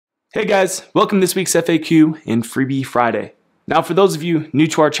Hey guys, welcome to this week's FAQ in Freebie Friday. Now for those of you new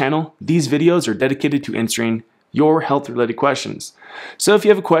to our channel, these videos are dedicated to answering your health related questions. So if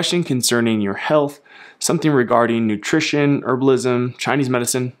you have a question concerning your health, something regarding nutrition, herbalism, Chinese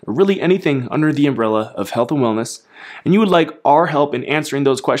medicine, or really anything under the umbrella of health and wellness, and you would like our help in answering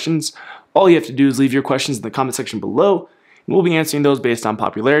those questions, all you have to do is leave your questions in the comment section below. We'll be answering those based on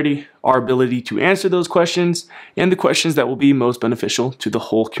popularity, our ability to answer those questions, and the questions that will be most beneficial to the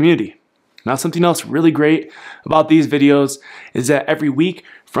whole community. Now, something else really great about these videos is that every week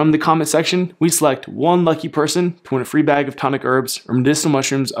from the comment section, we select one lucky person to win a free bag of tonic herbs or medicinal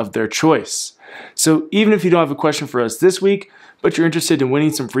mushrooms of their choice. So even if you don't have a question for us this week, but you're interested in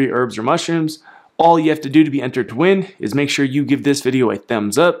winning some free herbs or mushrooms, all you have to do to be entered to win is make sure you give this video a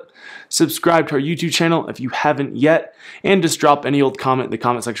thumbs up, subscribe to our YouTube channel if you haven't yet, and just drop any old comment in the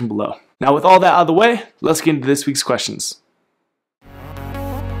comment section below. Now with all that out of the way, let's get into this week's questions.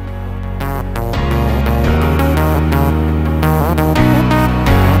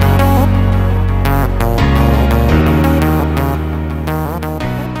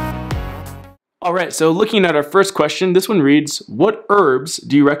 Alright, so looking at our first question, this one reads, what herbs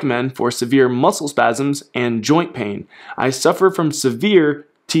do you recommend for severe muscle spasms and joint pain? I suffer from severe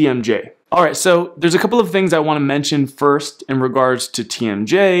TMJ. Alright, so there's a couple of things I want to mention first in regards to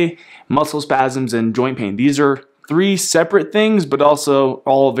TMJ, muscle spasms, and joint pain. These are three separate things, but also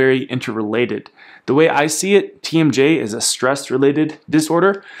all very interrelated. The way I see it, TMJ is a stress-related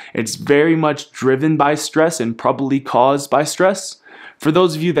disorder. It's very much driven by stress and probably caused by stress. For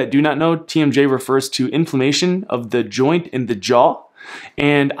those of you that do not know, TMJ refers to inflammation of the joint in the jaw.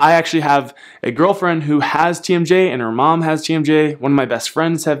 And I actually have a girlfriend who has TMJ and her mom has TMJ. One of my best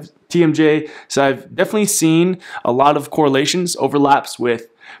friends have TMJ. So I've definitely seen a lot of correlations, overlaps with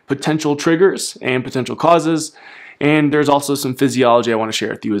potential triggers and potential causes. And there's also some physiology I want to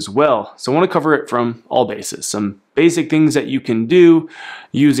share with you as well. So I want to cover it from all bases. Some basic things that you can do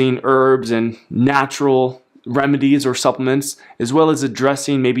using herbs and natural remedies or supplements, as well as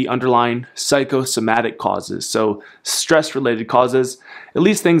addressing maybe underlying psychosomatic causes, so stress-related causes, at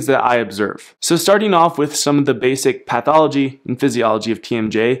least things that I observe. So starting off with some of the basic pathology and physiology of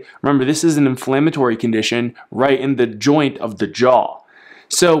TMJ, remember this is an inflammatory condition right in the joint of the jaw.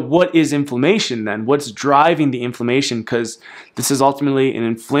 So what is inflammation then? What's driving the inflammation? Because this is ultimately an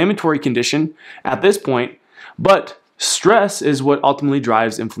inflammatory condition at this point, but stress is what ultimately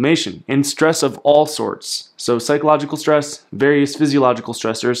drives inflammation, and stress of all sorts. So psychological stress, various physiological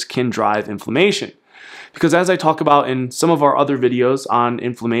stressors can drive inflammation. Because as I talk about in some of our other videos on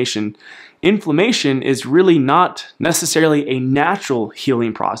inflammation, inflammation is really not necessarily a natural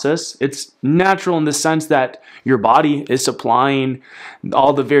healing process. It's natural in the sense that your body is supplying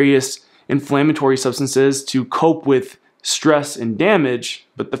all the various inflammatory substances to cope with stress and damage.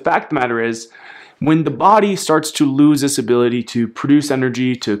 But the fact of the matter is, when the body starts to lose its ability to produce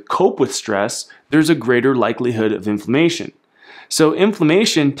energy to cope with stress, there's a greater likelihood of inflammation. So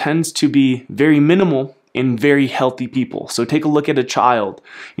inflammation tends to be very minimal in very healthy people. So take a look at a child.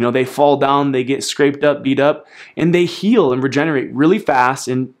 You know, they fall down, they get scraped up, beat up, and they heal and regenerate really fast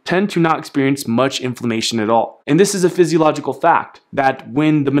and tend to not experience much inflammation at all. And this is a physiological fact that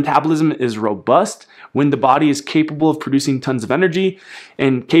when the metabolism is robust, when the body is capable of producing tons of energy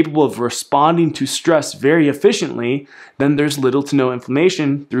and capable of responding to stress very efficiently, then there's little to no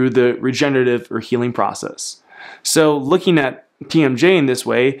inflammation through the regenerative or healing process. So looking at TMJ in this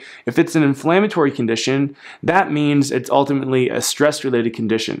way, if it's an inflammatory condition, that means it's ultimately a stress-related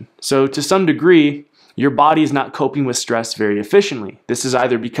condition. So to some degree, your body is not coping with stress very efficiently. This is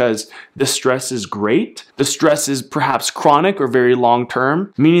either because the stress is great, the stress is perhaps chronic or very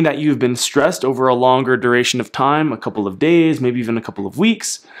long-term, meaning that you've been stressed over a longer duration of time, a couple of days, maybe even a couple of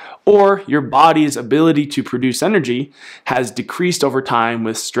weeks, or your body's ability to produce energy has decreased over time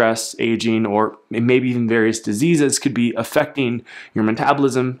with stress, aging, or maybe even various diseases could be affecting your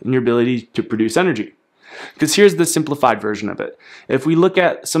metabolism and your ability to produce energy. Because here's the simplified version of it. If we look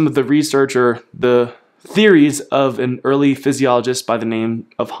at some of the research or the theories of an early physiologist by the name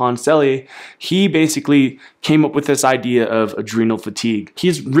of Hans Selye, he basically came up with this idea of adrenal fatigue.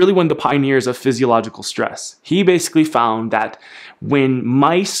 He's really one of the pioneers of physiological stress. He basically found that when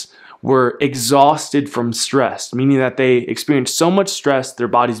mice were exhausted from stress, meaning that they experienced so much stress their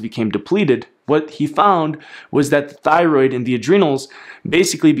bodies became depleted, what he found was that the thyroid and the adrenals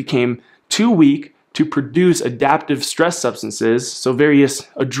basically became too weak to produce adaptive stress substances, so various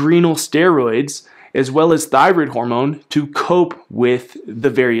adrenal steroids, as well as thyroid hormone to cope with the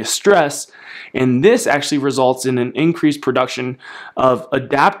various stress. And this actually results in an increased production of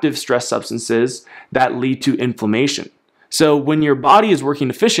adaptive stress substances that lead to inflammation. So when your body is working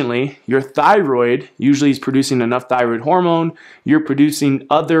efficiently, your thyroid usually is producing enough thyroid hormone. You're producing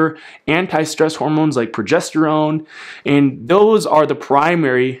other anti-stress hormones like progesterone, and those are the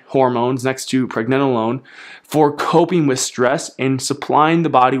primary hormones next to pregnenolone for coping with stress and supplying the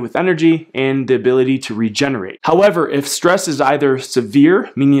body with energy and the ability to regenerate. However, if stress is either severe,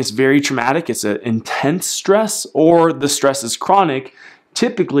 meaning it's very traumatic, it's an intense stress, or the stress is chronic,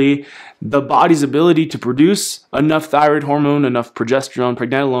 typically the body's ability to produce enough thyroid hormone, enough progesterone,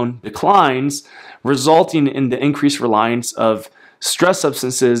 pregnenolone declines, resulting in the increased reliance of stress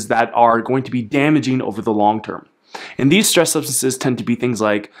substances that are going to be damaging over the long term. And these stress substances tend to be things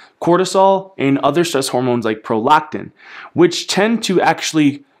like cortisol and other stress hormones like prolactin, which tend to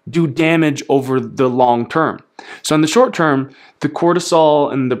actually do damage over the long term. So in the short term, the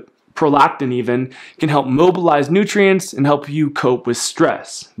cortisol and the prolactin even can help mobilize nutrients and help you cope with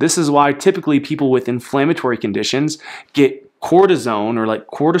stress. This is why typically people with inflammatory conditions get cortisone or like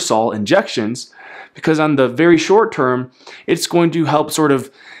cortisol injections, because on the very short term, it's going to help sort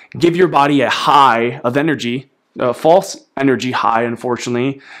of give your body a high of energy, a false energy high,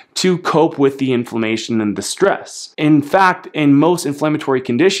 unfortunately, to cope with the inflammation and the stress. In fact, in most inflammatory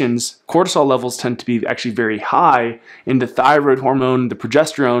conditions, cortisol levels tend to be actually very high, and the thyroid hormone, the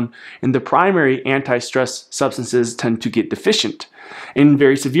progesterone, and the primary anti-stress substances tend to get deficient. In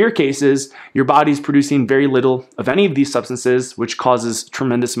very severe cases, your body is producing very little of any of these substances, which causes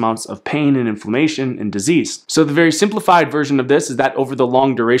tremendous amounts of pain and inflammation and disease. So the very simplified version of this is that over the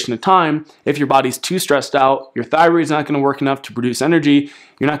long duration of time, if your body's too stressed out, your thyroid is not going to work enough to produce energy,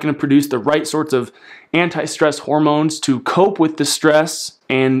 you're not going to produce the right sorts of anti-stress hormones to cope with the stress,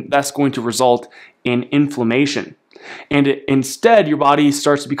 and that's going to result in inflammation. And instead, your body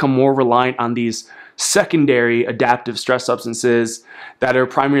starts to become more reliant on these secondary adaptive stress substances that are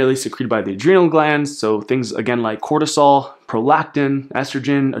primarily secreted by the adrenal glands. So things again like cortisol, prolactin,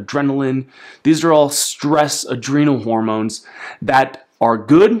 estrogen, adrenaline. These are all stress adrenal hormones that are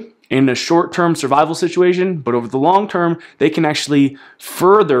good in a short-term survival situation, but over the long term, they can actually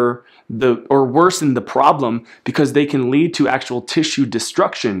further or worsen the problem because they can lead to actual tissue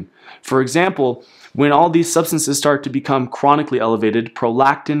destruction. For example, when all these substances start to become chronically elevated,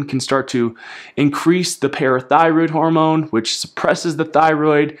 prolactin can start to increase the parathyroid hormone, which suppresses the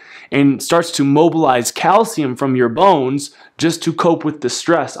thyroid and starts to mobilize calcium from your bones just to cope with the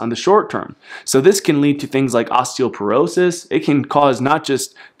stress on the short term. So this can lead to things like osteoporosis. It can cause not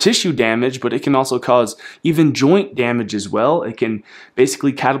just tissue damage, but it can also cause even joint damage as well. It can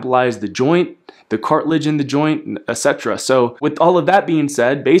basically catabolize the joint, the cartilage in the joint, etc. So with all of that being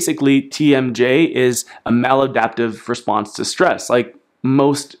said, basically TMJ is a maladaptive response to stress, like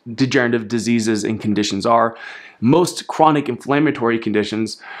most degenerative diseases and conditions are. Most chronic inflammatory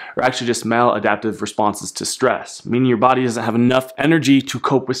conditions are actually just maladaptive responses to stress, meaning your body doesn't have enough energy to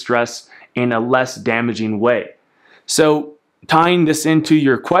cope with stress in a less damaging way. So tying this into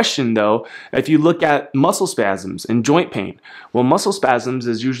your question though, if you look at muscle spasms and joint pain, well, muscle spasms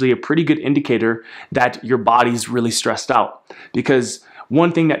is usually a pretty good indicator that your body's really stressed out, because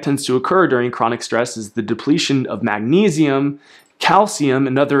one thing that tends to occur during chronic stress is the depletion of magnesium, calcium,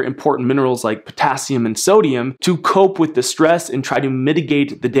 and other important minerals like potassium and sodium to cope with the stress and try to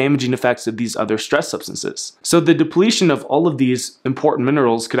mitigate the damaging effects of these other stress substances. So the depletion of all of these important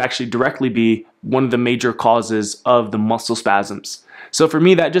minerals could actually directly be one of the major causes of the muscle spasms. So for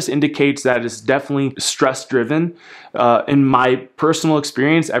me, that just indicates that it's definitely stress driven. In my personal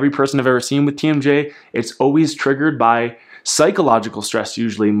experience, every person I've ever seen with TMJ, it's always triggered by psychological stress,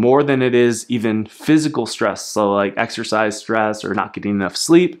 usually more than it is even physical stress. So like exercise stress or not getting enough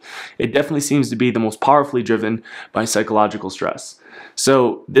sleep. It definitely seems to be the most powerfully driven by psychological stress.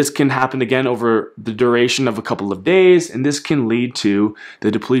 So this can happen again over the duration of a couple of days, and this can lead to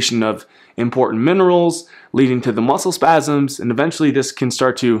the depletion of important minerals, leading to the muscle spasms, and eventually this can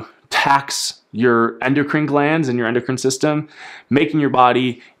start to tax your endocrine glands and your endocrine system, making your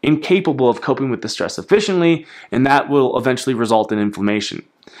body incapable of coping with the stress efficiently, and that will eventually result in inflammation.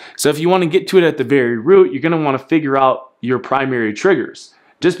 So if you want to get to it at the very root, you're going to want to figure out your primary triggers.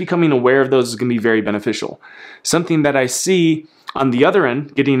 Just becoming aware of those is going to be very beneficial. Something that I see on the other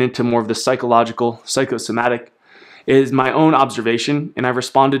end, getting into more of the psychological, psychosomatic, is my own observation, and I've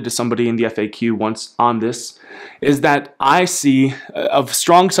responded to somebody in the FAQ once on this, is that I see a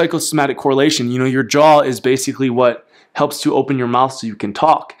strong psychosomatic correlation. You know, your jaw is basically what helps to open your mouth so you can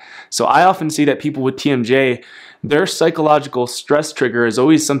talk. So I often see that people with TMJ, their psychological stress trigger is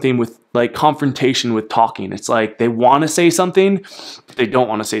always something with like confrontation with talking. It's like they want to say something, but they don't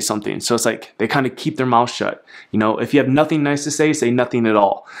want to say something. So it's like they kind of keep their mouth shut. You know, if you have nothing nice to say nothing at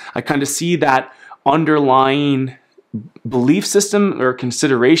all. I kind of see that underlying belief system or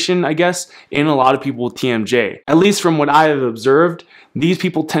consideration, I guess, in a lot of people with TMJ. At least from what I have observed, these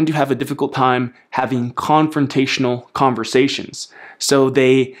people tend to have a difficult time having confrontational conversations. So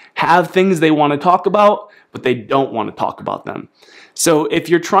they have things they want to talk about, but they don't want to talk about them. So if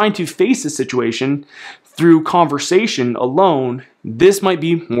you're trying to face a situation through conversation alone, this might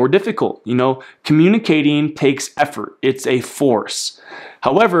be more difficult. You know, communicating takes effort. It's a force.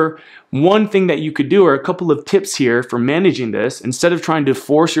 However, one thing that you could do, or a couple of tips here for managing this, instead of trying to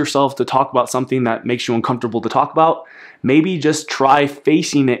force yourself to talk about something that makes you uncomfortable to talk about, maybe just try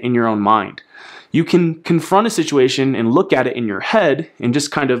facing it in your own mind. You can confront a situation and look at it in your head and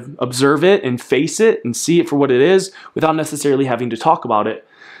just kind of observe it and face it and see it for what it is without necessarily having to talk about it.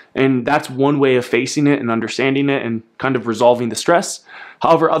 And that's one way of facing it and understanding it and kind of resolving the stress.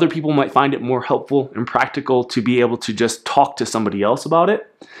 However, other people might find it more helpful and practical to be able to just talk to somebody else about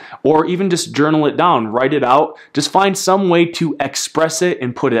it, or even just journal it down, write it out. Just find some way to express it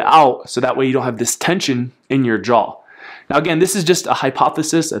and put it out so that way you don't have this tension in your jaw. Now again, this is just a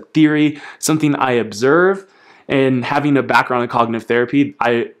hypothesis, a theory, something I observe, and having a background in cognitive therapy,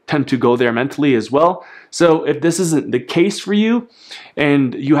 I tend to go there mentally as well. So if this isn't the case for you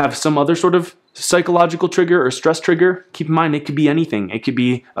and you have some other sort of psychological trigger or stress trigger, keep in mind it could be anything. It could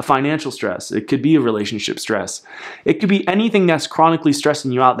be a financial stress. It could be a relationship stress. It could be anything that's chronically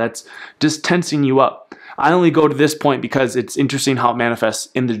stressing you out, that's just tensing you up. I only go to this point because it's interesting how it manifests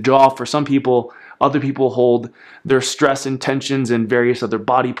in the jaw for some people. Other people hold their stress and tensions in various other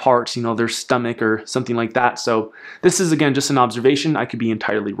body parts, you know, their stomach or something like that. So this is, again, just an observation. I could be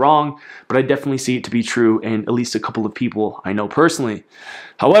entirely wrong, but I definitely see it to be true in at least a couple of people I know personally.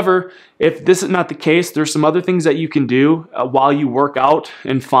 However, if this is not the case, there's some other things that you can do while you work out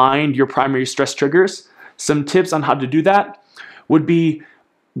and find your primary stress triggers. Some tips on how to do that would be: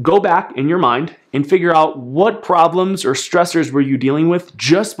 go back in your mind and figure out what problems or stressors were you dealing with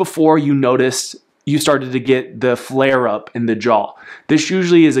just before you noticed you started to get the flare up in the jaw. This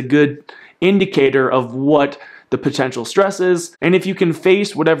usually is a good indicator of what the potential stress is. And if you can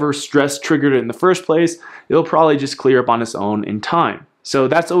face whatever stress triggered it in the first place, it'll probably just clear up on its own in time. So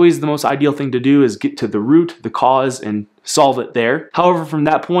that's always the most ideal thing to do, is get to the root, the cause, and solve it there. However, from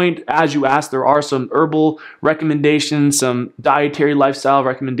that point, as you asked, there are some herbal recommendations, some dietary lifestyle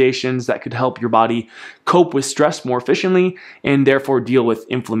recommendations that could help your body cope with stress more efficiently and therefore deal with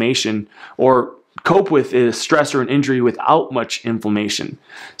inflammation, or cope with a stress or an injury without much inflammation.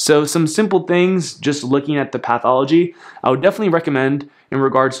 So some simple things, just looking at the pathology, I would definitely recommend in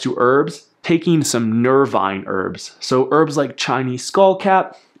regards to herbs, taking some nervine herbs. So herbs like Chinese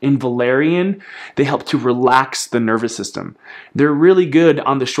skullcap and valerian, they help to relax the nervous system. They're really good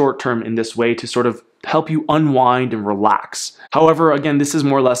on the short term in this way to sort of help you unwind and relax. However, again, this is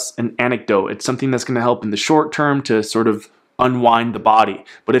more or less an anecdote. It's something that's going to help in the short term to sort of unwind the body.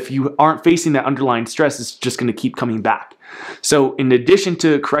 But if you aren't facing that underlying stress, it's just going to keep coming back. So in addition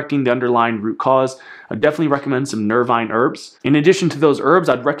to correcting the underlying root cause, I'd definitely recommend some nervine herbs. In addition to those herbs,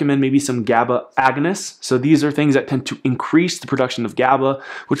 I'd recommend maybe some GABA agonists. So these are things that tend to increase the production of GABA,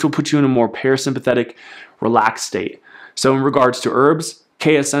 which will put you in a more parasympathetic, relaxed state. So in regards to herbs,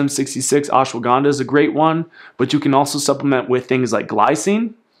 KSM 66 ashwagandha is a great one, but you can also supplement with things like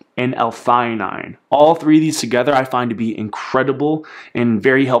glycine and L-theanine. All three of these together I find to be incredible and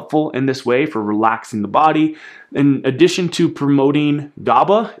very helpful in this way for relaxing the body. In addition to promoting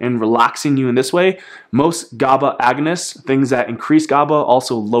GABA and relaxing you in this way, most GABA agonists, things that increase GABA,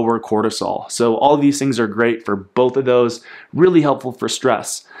 also lower cortisol. So all of these things are great for both of those, really helpful for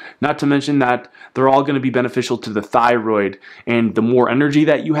stress. Not to mention that they're all going to be beneficial to the thyroid, and the more energy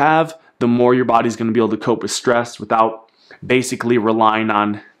that you have, the more your body's going to be able to cope with stress without basically relying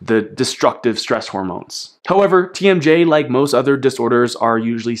on the destructive stress hormones. However, TMJ, like most other disorders, are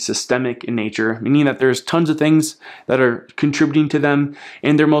usually systemic in nature, meaning that there's tons of things that are contributing to them,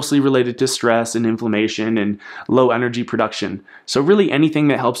 and they're mostly related to stress and inflammation and low energy production. So really anything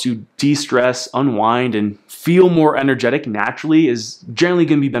that helps you de-stress, unwind, and feel more energetic naturally is generally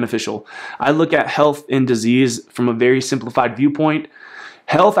going to be beneficial. I look at health and disease from a very simplified viewpoint.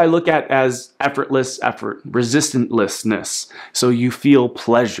 Health I look at as effortless effort, resistantlessness. So you feel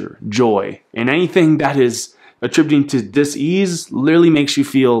pleasure, joy, and anything that is attributing to dis-ease literally makes you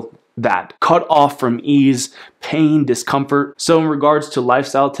feel that. Cut off from ease, pain, discomfort. So in regards to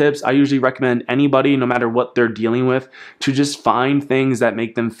lifestyle tips, I usually recommend anybody, no matter what they're dealing with, to just find things that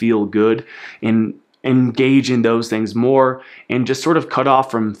make them feel good and engage in those things more and just sort of cut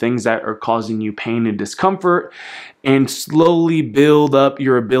off from things that are causing you pain and discomfort, and slowly build up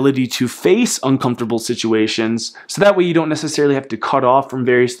your ability to face uncomfortable situations, so that way you don't necessarily have to cut off from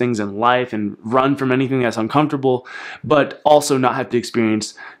various things in life and run from anything that's uncomfortable, but also not have to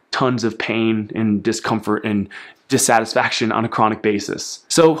experience tons of pain and discomfort and dissatisfaction on a chronic basis.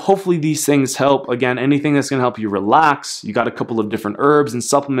 So hopefully these things help. Again, anything that's going to help you relax. You got a couple of different herbs and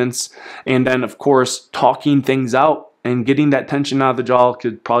supplements, and then of course talking things out and getting that tension out of the jaw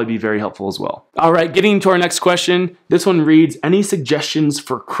could probably be very helpful as well. All right, getting to our next question. This one reads, any suggestions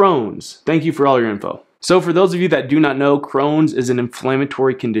for Crohn's? Thank you for all your info. So for those of you that do not know, Crohn's is an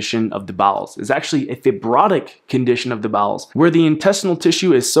inflammatory condition of the bowels. It's actually a fibrotic condition of the bowels, where the intestinal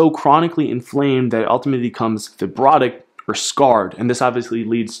tissue is so chronically inflamed that it ultimately becomes fibrotic or scarred. And this obviously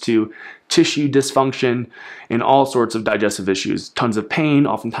leads to tissue dysfunction and all sorts of digestive issues, tons of pain,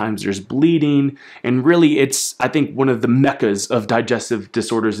 oftentimes there's bleeding, and really it's, I think, one of the meccas of digestive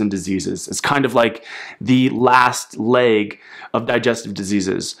disorders and diseases. It's kind of like the last leg of digestive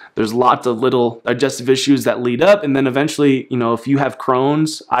diseases. There's lots of little digestive issues that lead up, and then eventually, you know, if you have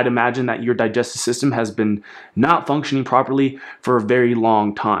Crohn's, I'd imagine that your digestive system has been not functioning properly for a very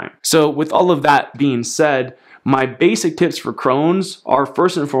long time. So with all of that being said, my basic tips for Crohn's are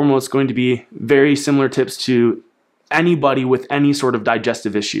first and foremost going to be very similar tips to anybody with any sort of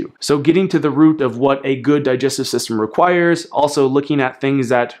digestive issue. So getting to the root of what a good digestive system requires, also looking at things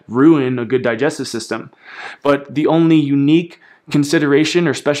that ruin a good digestive system. But the only unique consideration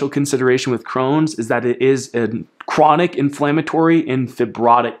or special consideration with Crohn's is that it is a chronic inflammatory and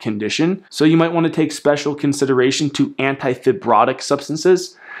fibrotic condition. So you might want to take special consideration to anti-fibrotic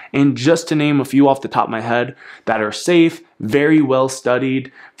substances. And just to name a few off the top of my head that are safe, very well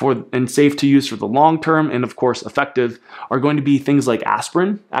studied and safe to use for the long term, and of course effective, are going to be things like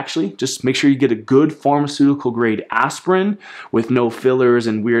aspirin. Actually, just make sure you get a good pharmaceutical grade aspirin with no fillers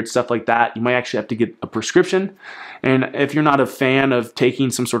and weird stuff like that. You might actually have to get a prescription. And if you're not a fan of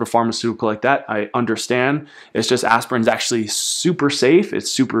taking some sort of pharmaceutical like that, I understand. It's just aspirin's actually super safe. It's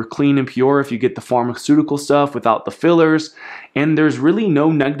super clean and pure if you get the pharmaceutical stuff without the fillers. And there's really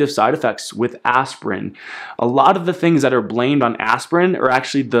no negative side effects with aspirin. A lot of the things that are blamed on aspirin are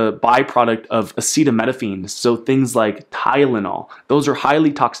actually the byproduct of acetaminophen. So things like Tylenol, those are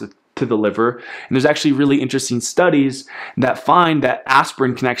highly toxic to the liver. And there's actually really interesting studies that find that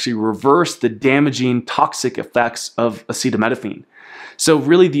aspirin can actually reverse the damaging toxic effects of acetaminophen. So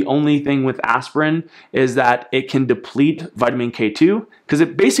really the only thing with aspirin is that it can deplete vitamin K2 because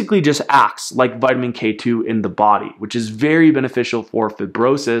it basically just acts like vitamin K2 in the body, which is very beneficial for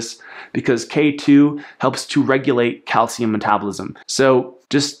fibrosis because K2 helps to regulate calcium metabolism. So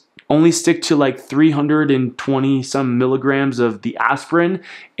just only stick to like 320 some milligrams of the aspirin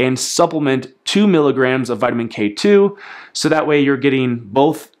and supplement 2 milligrams of vitamin K2. So that way you're getting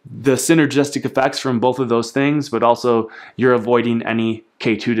both the synergistic effects from both of those things, but also you're avoiding any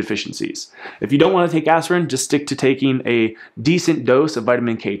K2 deficiencies. If you don't want to take aspirin, just stick to taking a decent dose of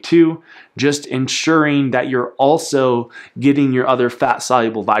vitamin K2, just ensuring that you're also getting your other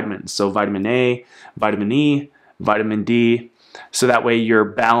fat-soluble vitamins. So vitamin A, vitamin E, vitamin D, so that way you're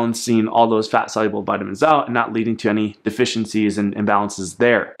balancing all those fat-soluble vitamins out and not leading to any deficiencies and imbalances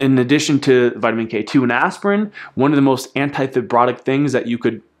there. In addition to vitamin K2 and aspirin, one of the most anti-fibrotic things that you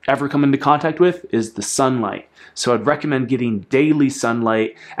could ever come into contact with is the sunlight. So I'd recommend getting daily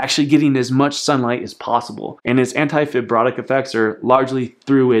sunlight, actually getting as much sunlight as possible. And its anti-fibrotic effects are largely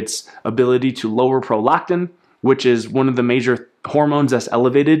through its ability to lower prolactin, which is one of the major hormones that's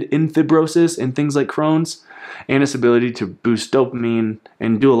elevated in fibrosis and things like Crohn's, and its ability to boost dopamine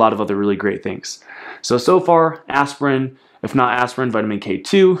and do a lot of other really great things. So far, aspirin, if not aspirin, vitamin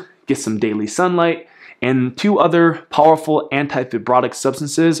K2, get some daily sunlight. And two other powerful anti-fibrotic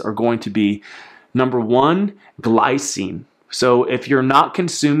substances are going to be, number one, glycine. So if you're not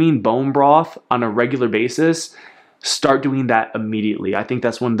consuming bone broth on a regular basis, start doing that immediately. I think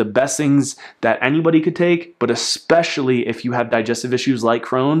that's one of the best things that anybody could take, but especially if you have digestive issues like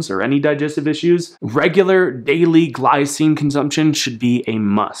Crohn's or any digestive issues, regular daily glycine consumption should be a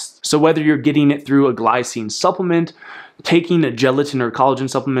must. So whether you're getting it through a glycine supplement, taking a gelatin or collagen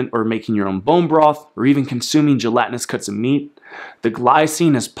supplement, or making your own bone broth, or even consuming gelatinous cuts of meat, the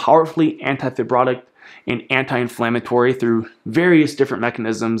glycine is powerfully anti-fibrotic and anti-inflammatory through various different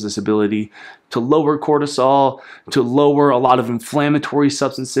mechanisms, this ability to lower cortisol, to lower a lot of inflammatory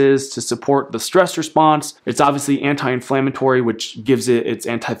substances, to support the stress response. It's obviously anti-inflammatory, which gives it its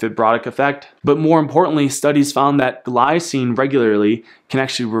anti-fibrotic effect. But more importantly, studies found that glycine regularly can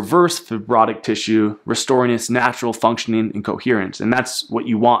actually reverse fibrotic tissue, restoring its natural functioning and coherence. And that's what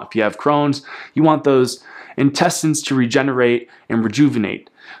you want. If you have Crohn's, you want those intestines to regenerate and rejuvenate.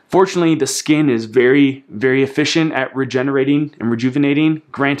 Fortunately, the skin is very, very efficient at regenerating and rejuvenating,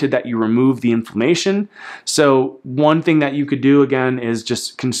 granted that you remove the inflammation. So one thing that you could do, again, is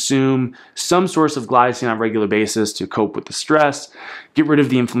just consume some source of glycine on a regular basis to cope with the stress, get rid of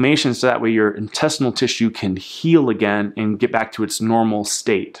the inflammation so that way your intestinal tissue can heal again and get back to its normal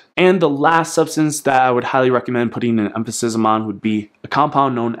state. And the last substance that I would highly recommend putting an emphasis on would be a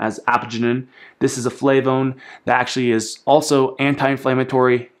compound known as apigenin. This is a flavone that actually is also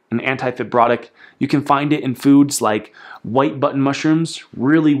anti-inflammatory and anti-fibrotic. You can find it in foods like white button mushrooms,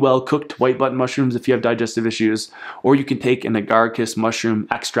 really well cooked white button mushrooms if you have digestive issues, or you can take an agaricus mushroom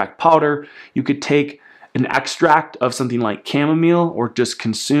extract powder. You could take an extract of something like chamomile or just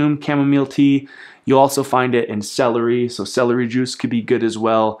consume chamomile tea. You'll also find it in celery, so celery juice could be good as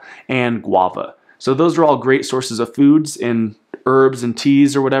well, and guava. So those are all great sources of foods in herbs and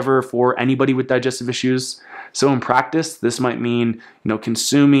teas or whatever for anybody with digestive issues. So in practice, this might mean,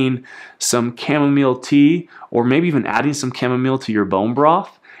 consuming some chamomile tea, or maybe even adding some chamomile to your bone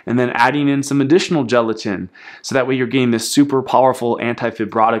broth, and then adding in some additional gelatin. So that way you're getting this super powerful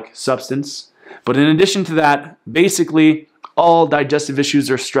anti-fibrotic substance. But in addition to that, basically, all digestive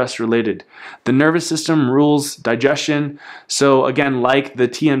issues are stress related. The nervous system rules digestion. So again, like the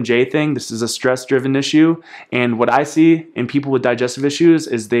TMJ thing, this is a stress driven issue. And what I see in people with digestive issues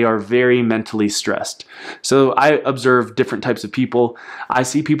is they are very mentally stressed. So I observe different types of people. I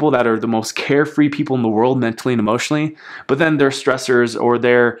see people that are the most carefree people in the world mentally and emotionally, but then their stressors or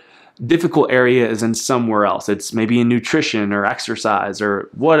their difficult area is in somewhere else. It's maybe in nutrition or exercise or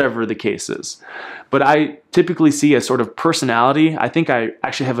whatever the case is. But I typically see a sort of personality. I think I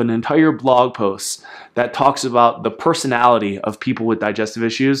actually have an entire blog post that talks about the personality of people with digestive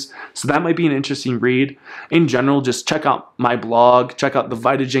issues. So that might be an interesting read. In general, just check out my blog, check out the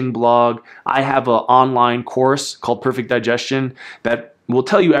VitaJing blog. I have an online course called Perfect Digestion that will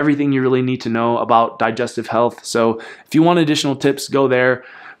tell you everything you really need to know about digestive health. So if you want additional tips, go there.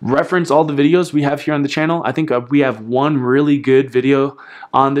 Reference all the videos we have here on the channel. I think we have one really good video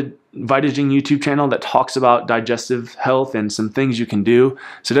on the VitaJing YouTube channel that talks about digestive health and some things you can do.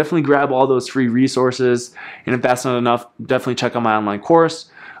 So definitely grab all those free resources. And if that's not enough, definitely check out my online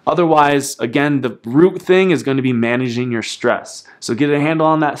course. Otherwise, again, the root thing is going to be managing your stress. So get a handle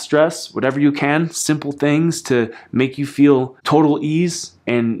on that stress, whatever you can, simple things to make you feel total ease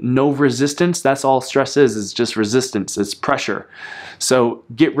and no resistance. That's all stress is just resistance, it's pressure. So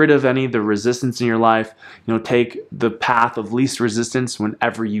get rid of any of the resistance in your life. Take the path of least resistance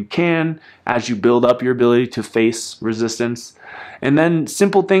whenever you can as you build up your ability to face resistance. And then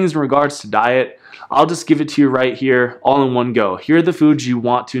simple things in regards to diet. I'll just give it to you right here, all in one go. Here are the foods you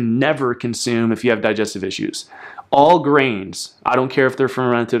want to never consume if you have digestive issues. All grains, I don't care if they're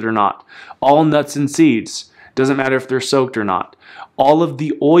fermented or not. All nuts and seeds, doesn't matter if they're soaked or not. All of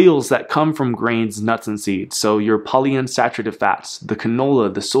the oils that come from grains, nuts, and seeds. So your polyunsaturated fats, the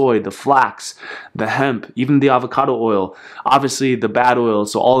canola, the soy, the flax, the hemp, even the avocado oil. Obviously the bad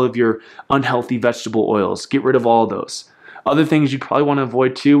oils, so all of your unhealthy vegetable oils. Get rid of all of those. Other things you probably want to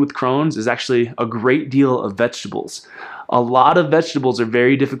avoid too with Crohn's is actually a great deal of vegetables. A lot of vegetables are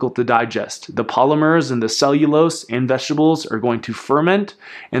very difficult to digest. The polymers and the cellulose in vegetables are going to ferment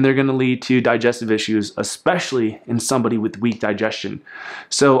and they're going to lead to digestive issues, especially in somebody with weak digestion.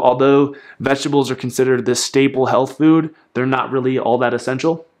 So although vegetables are considered this staple health food, they're not really all that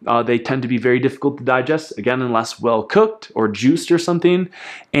essential. They tend to be very difficult to digest, again, unless well cooked or juiced or something.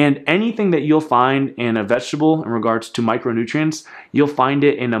 And anything that you'll find in a vegetable in regards to micronutrients, you'll find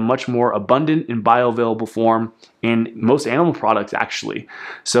it in a much more abundant and bioavailable form in most animal products, actually.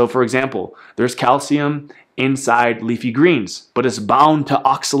 So for example, there's calcium inside leafy greens, but it's bound to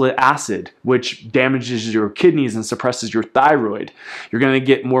oxalic acid, which damages your kidneys and suppresses your thyroid. You're going to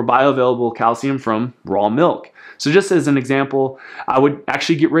get more bioavailable calcium from raw milk. So just as an example, I would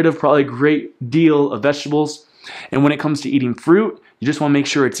actually get rid of probably a great deal of vegetables. And when it comes to eating fruit, you just want to make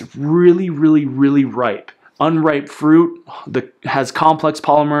sure it's really, really, really ripe. Unripe fruit that has complex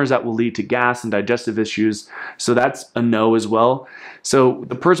polymers that will lead to gas and digestive issues. So that's a no as well. So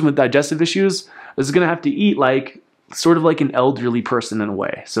the person with digestive issues is going to have to eat sort of like an elderly person in a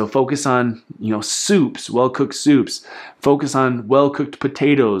way. So focus on, soups, well-cooked soups. Focus on well-cooked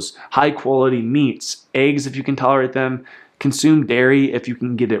potatoes, high-quality meats, eggs if you can tolerate them. Consume dairy if you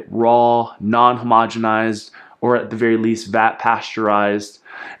can get it raw, non-homogenized, or at the very least vat pasteurized.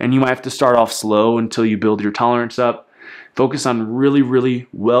 And you might have to start off slow until you build your tolerance up. Focus on really, really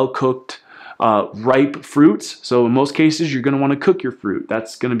well-cooked, ripe fruits. So in most cases, you're going to want to cook your fruit.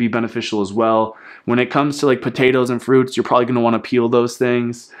 That's going to be beneficial as well. When it comes to like potatoes and fruits, you're probably going to want to peel those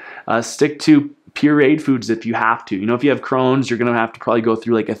things. Stick to pureed foods if you have to. You know, if you have Crohn's, you're going to have to probably go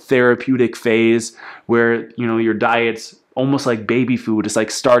through like a therapeutic phase where, you know, your diet's almost like baby food. It's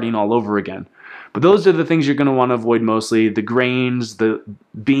like starting all over again. But those are the things you're going to want to avoid mostly. The grains, the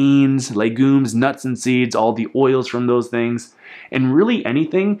beans, legumes, nuts and seeds, all the oils from those things, and really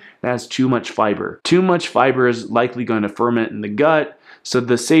anything that has too much fiber. Too much fiber is likely going to ferment in the gut. So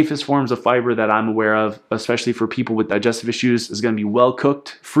the safest forms of fiber that I'm aware of, especially for people with digestive issues, is going to be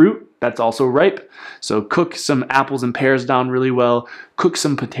well-cooked fruit that's also ripe. So cook some apples and pears down really well. Cook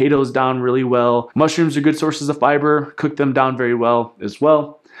some potatoes down really well. Mushrooms are good sources of fiber. Cook them down very well as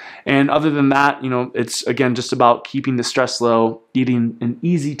well. And other than that, you know, it's again just about keeping the stress low, eating an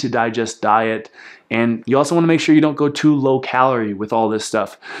easy to digest diet. And you also want to make sure you don't go too low calorie with all this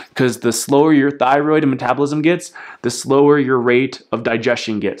stuff, because the slower your thyroid and metabolism gets, the slower your rate of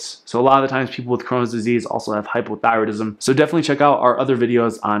digestion gets. So a lot of the times people with Crohn's disease also have hypothyroidism. So definitely check out our other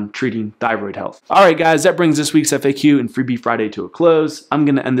videos on treating thyroid health. All right, guys, that brings this week's FAQ and Freebie Friday to a close. I'm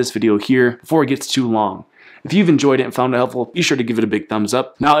going to end this video here before it gets too long. If you've enjoyed it and found it helpful, be sure to give it a big thumbs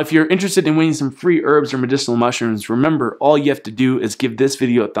up. Now, if you're interested in winning some free herbs or medicinal mushrooms, remember, all you have to do is give this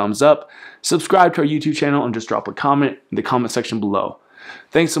video a thumbs up, subscribe to our YouTube channel, and just drop a comment in the comment section below.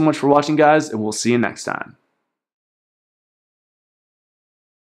 Thanks so much for watching, guys, and we'll see you next time.